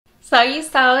So you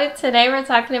saw it. Today we're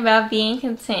talking about being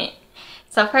content.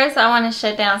 So first I want to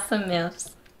shut down some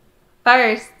myths.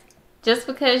 First, just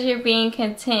because you're being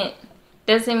content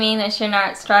doesn't mean that you're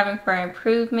not striving for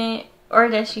improvement or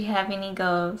that you have any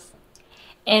goals.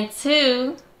 And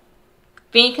two,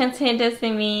 being content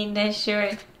doesn't mean that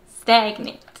you're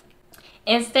stagnant.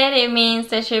 Instead, it means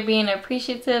that you're being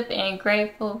appreciative and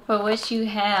grateful for what you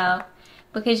have,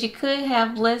 because you could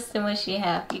have less than what you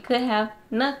have. You could have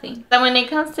nothing. So when it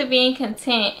comes to being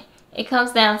content, it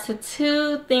comes down to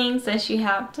two things that you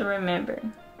have to remember.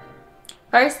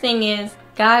 First thing is,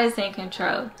 God is in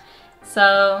control.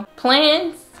 So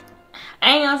plans,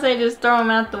 I ain't gonna say just throw them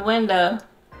out the window,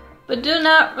 but do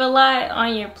not rely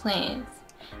on your plans.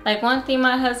 Like, one thing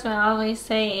my husband always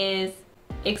say is,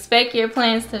 expect your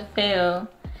plans to fail.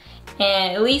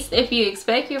 And at least if you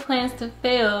expect your plans to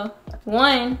fail,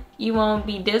 one, you won't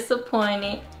be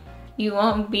disappointed, you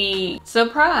won't be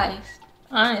surprised.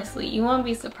 Honestly, you won't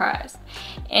be surprised.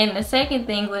 And the second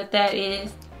thing with that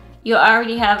is, you'll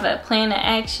already have a plan of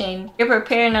action. You're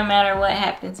prepared no matter what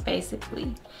happens,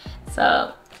 basically.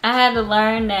 So I had to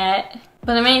learn that.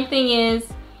 But the main thing is,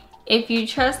 if you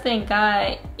trust in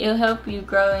God, it'll help you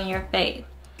grow in your faith.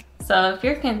 So if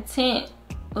you're content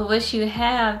with what you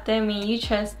have, that means you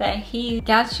trust that He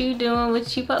got you doing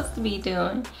what you're supposed to be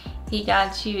doing. He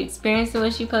got you experiencing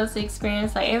what you're supposed to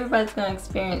experience. Like, everybody's going to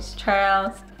experience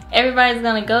trials. Everybody's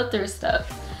going to go through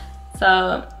stuff.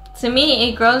 So to me,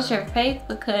 it grows your faith,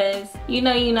 because you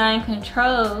know you're not in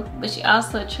control, but you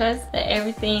also trust that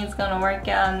everything's going to work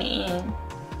out in the end.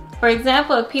 For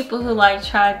example, people who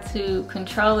try to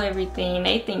control everything,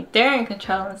 they think they're in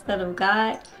control instead of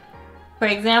God. For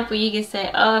example, you can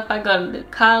say, oh, if I go to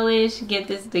college, get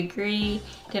this degree,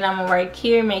 then I'm going to work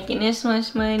here making this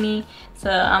much money,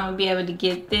 so I'm going to be able to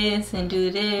get this and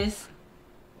do this.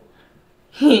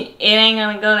 It ain't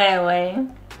going to go that way.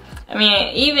 I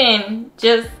mean, even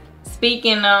just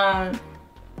speaking on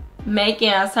making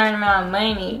a certain amount of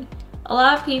money, a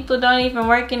lot of people don't even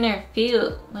work in their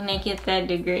field when they get that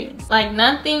degree. Like,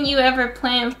 nothing you ever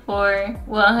planned for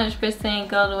will 100%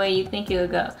 go the way you think it will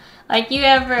go. Like, you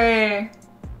ever,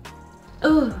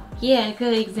 ooh, yeah,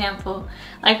 good example.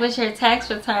 Like with your tax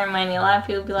return money, a lot of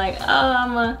people be like,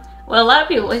 oh, well, a lot of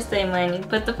people waste their money,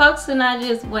 but the folks who are not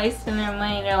just wasting their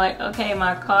money, they're like, okay,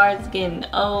 my card's getting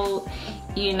old,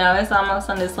 you know, it's almost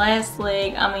on this last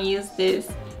leg, I'm gonna use this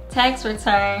tax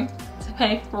return to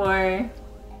pay for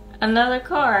another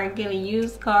car, get a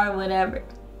used car, whatever.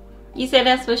 You said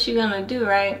that's what you're gonna do,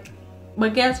 right?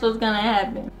 But guess what's gonna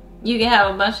happen? You can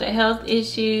have a bunch of health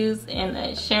issues and the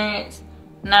insurance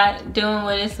not doing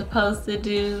what it's supposed to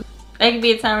do. There could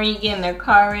be a time where you get in a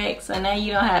car wreck, so now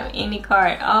you don't have any car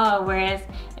at all, whereas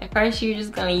at first you're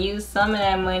just gonna use some of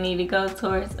that money to go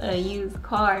towards a used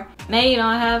car. Now you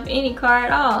don't have any car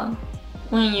at all.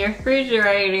 When your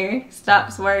refrigerator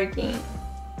stops working,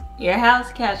 your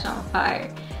house catch on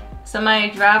fire,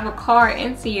 somebody drive a car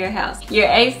into your house, your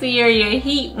AC or your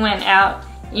heat went out,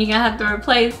 you're gonna have to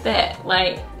replace that.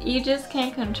 Like, you just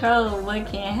can't control what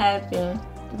can happen.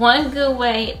 One good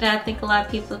way that I think a lot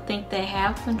of people think they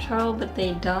have control but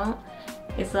they don't,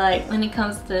 is like when it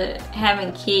comes to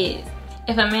having kids.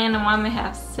 If a man and woman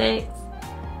have sex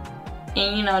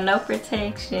and, you know, no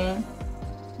protection,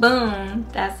 boom,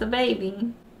 that's a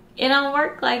baby. It don't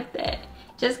work like that.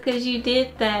 Just because you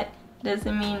did that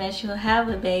doesn't mean that you'll have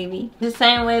a baby. The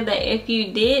same way that if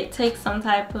you did take some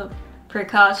type of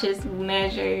precautious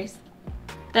measures,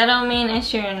 that don't mean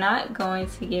that you're not going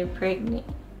to get pregnant.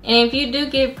 And if you do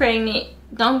get pregnant,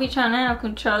 don't be trying to have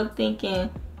control thinking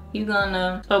you're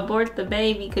gonna abort the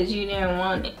baby because you didn't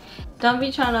want it. Don't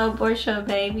be trying to abort your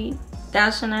baby. Thou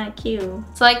shalt not kill.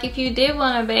 So like, if you did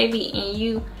want a baby and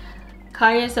you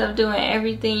call yourself doing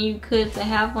everything you could to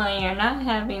have one and you're not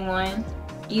having one,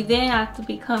 you then have to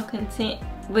become content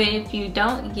with if you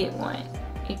don't get one.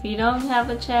 If you don't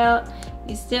have a child,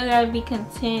 you still gotta be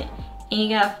content, and you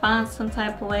gotta find some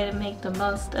type of way to make the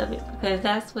most of it, because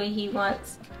that's what He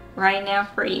wants right now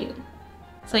for you.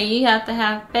 So you have to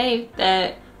have faith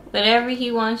that whatever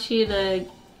He wants you to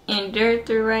endure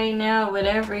through right now,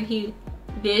 whatever He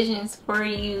visions for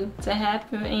you to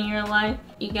happen in your life,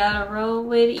 you gotta roll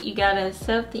with it, you gotta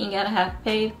accept it, you gotta have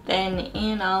faith that in the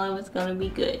end all of it's gonna be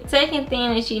good. Second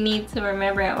thing that you need to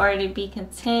remember in order to be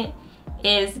content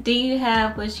is, do you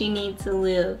have what you need to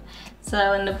live?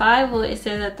 So in the Bible, it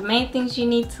says that the main things you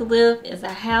need to live is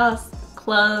a house,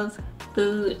 clothes,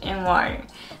 food, and water.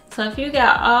 So if you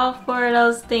got all four of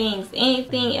those things,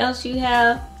 anything else you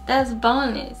have, that's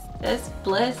bonus. That's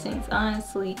blessings,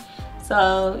 honestly.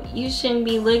 So you shouldn't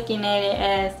be looking at it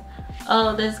as,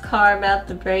 oh, this car about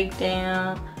to break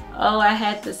down, oh, I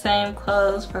had the same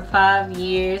clothes for 5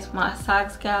 years, my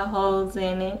socks got holes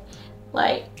in it.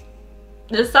 Like,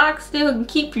 the socks still can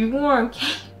keep you warm.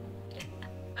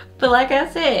 But like I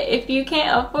said, if you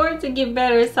can't afford to get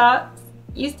better socks,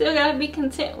 you still gotta be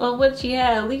content with what you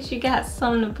have. At least you got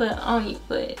something to put on your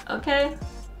foot, okay?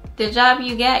 The job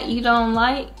you got you don't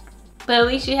like, but at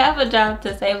least you have a job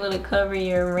that's able to cover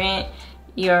your rent,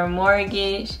 your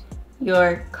mortgage,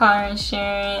 your car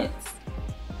insurance.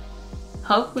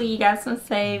 Hopefully you got some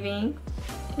savings,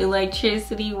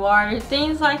 electricity, water,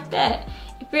 things like that.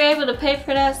 If you're able to pay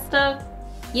for that stuff,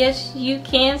 yes, you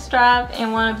can strive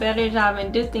and want a better job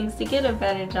and do things to get a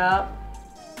better job.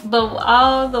 But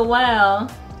all the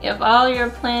while, if all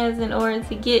your plans in order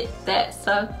to get that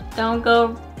stuff don't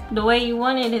go the way you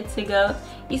wanted it to go,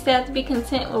 you still have to be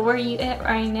content with where you at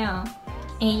right now.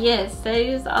 And yes, that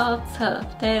is all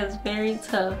tough. That is very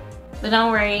tough. But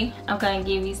don't worry, I'm gonna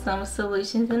give you some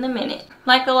solutions in a minute.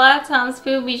 Like a lot of times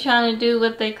people be trying to do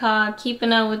what they call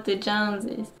keeping up with the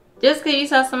Joneses. Just because you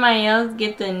saw somebody else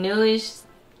get the newest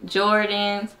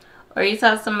Jordans, or you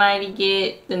saw somebody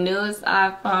get the newest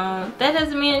iPhone, that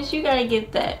doesn't mean that you gotta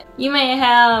get that. You may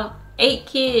have 8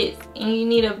 kids and you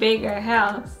need a bigger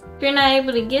house. If you're not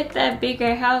able to get that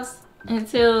bigger house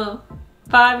until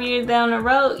 5 years down the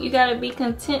road, you gotta be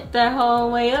content that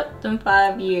whole way up them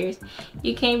 5 years.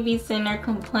 You can't be sitting there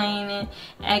complaining,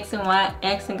 asking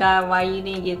God why you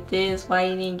didn't get this, why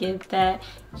you didn't get that.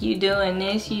 You doing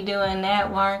this, you doing that,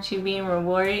 why aren't you being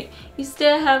rewarded? You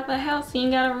still have a house, and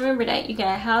you gotta remember that. You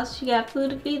got a house, you got food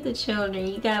to feed the children,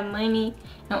 you got money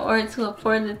in order to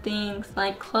afford the things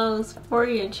like clothes for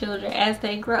your children as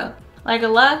they grow. Like a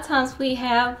lot of times we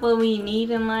have what we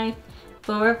need in life,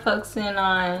 but we're focusing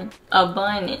on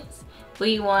abundance.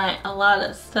 We want a lot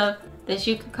of stuff that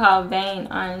you could call vain,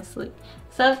 honestly.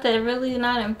 Stuff that really is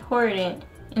not important,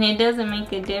 and it doesn't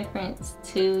make a difference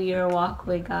to your walk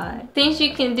with God. Things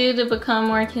you can do to become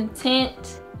more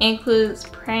content includes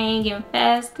praying and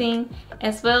fasting,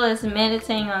 as well as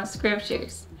meditating on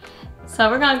scriptures.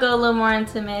 So we're going to go a little more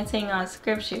into meditating on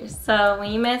scriptures. So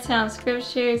when you meditate on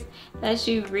scriptures, that's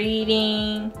you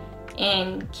reading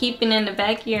and keeping in the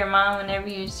back of your mind whenever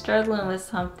you're struggling with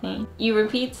something. You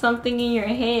repeat something in your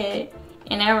head,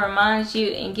 and that reminds you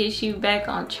and gets you back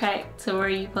on track to where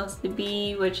you're supposed to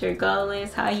be, what your goal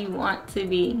is, how you want to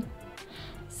be.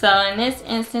 So in this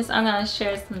instance, I'm going to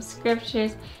share some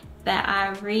scriptures that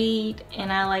I read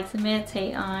and I like to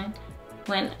meditate on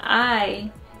when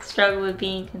I struggle with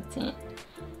being content.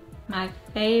 My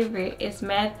favorite is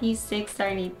Matthew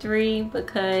 6:33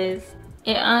 because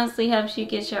it honestly helps you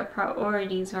get your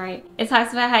priorities right. It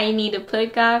talks about how you need to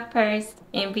put God first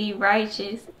and be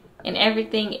righteous, and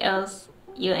everything else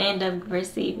you'll end up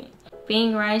receiving.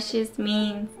 Being righteous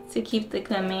means to keep the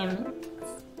commandments.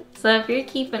 So if you're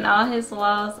keeping all his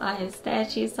laws, all his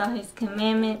statutes, all his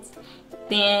commandments,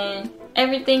 then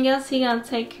everything else he gonna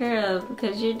take care of,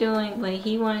 because you're doing what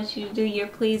he wants you to do. You're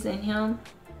pleasing him.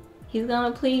 He's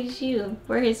gonna please you.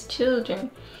 We're his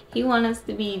children. He wants us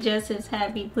to be just as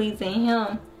happy pleasing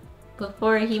him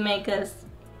before he make us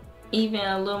even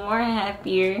a little more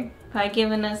happier by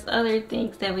giving us other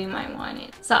things that we might want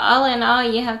it. So all in all,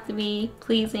 you have to be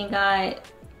pleasing God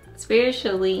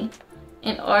spiritually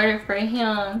in order for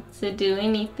him to do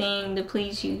anything to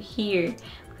please you here.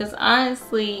 Because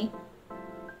honestly,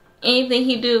 anything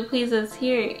he do to please us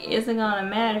here isn't gonna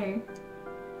matter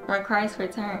when Christ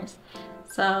returns.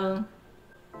 So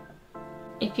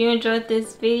if you enjoyed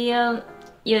this video,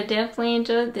 you'll definitely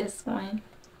enjoy this one.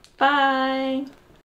 Bye!